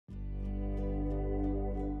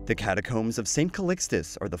The catacombs of St.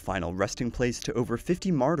 Callixtus are the final resting place to over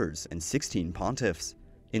 50 martyrs and 16 pontiffs.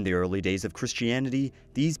 In the early days of Christianity,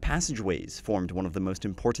 these passageways formed one of the most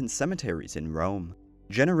important cemeteries in Rome.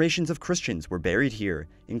 Generations of Christians were buried here,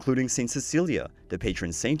 including St. Cecilia, the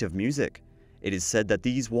patron saint of music. It is said that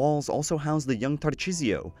these walls also house the young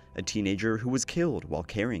Tarcisiso, a teenager who was killed while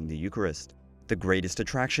carrying the Eucharist. The greatest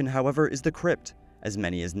attraction, however, is the crypt. As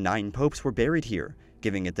many as 9 popes were buried here,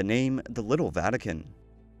 giving it the name the Little Vatican.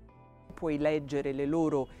 You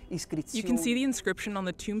can see the inscription on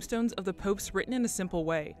the tombstones of the popes written in a simple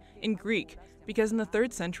way, in Greek, because in the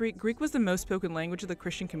 3rd century, Greek was the most spoken language of the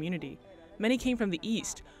Christian community. Many came from the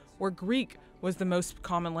East, where Greek was the most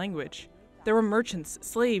common language. There were merchants,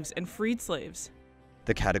 slaves, and freed slaves.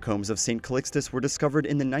 The catacombs of St. Callixtus were discovered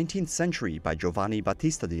in the 19th century by Giovanni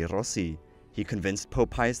Battista di Rossi. He convinced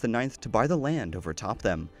Pope Pius IX to buy the land overtop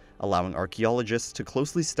them, allowing archaeologists to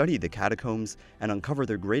closely study the catacombs and uncover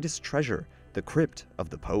their greatest treasure, the crypt of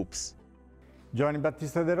the popes. Giovanni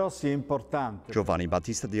Battista di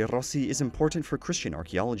Rossi is important for Christian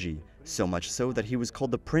archaeology, so much so that he was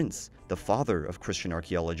called the Prince, the father of Christian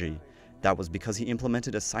archaeology. That was because he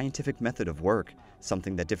implemented a scientific method of work,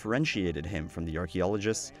 something that differentiated him from the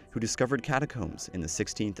archaeologists who discovered catacombs in the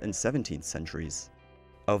 16th and 17th centuries.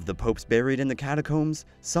 Of the popes buried in the catacombs,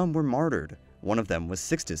 some were martyred. One of them was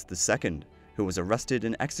Sixtus II, who was arrested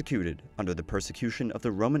and executed under the persecution of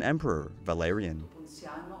the Roman Emperor Valerian.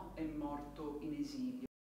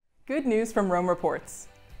 Good news from Rome Reports.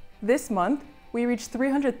 This month, we reached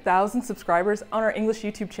 300,000 subscribers on our English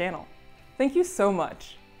YouTube channel. Thank you so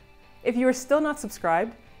much. If you are still not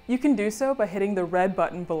subscribed, you can do so by hitting the red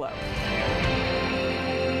button below.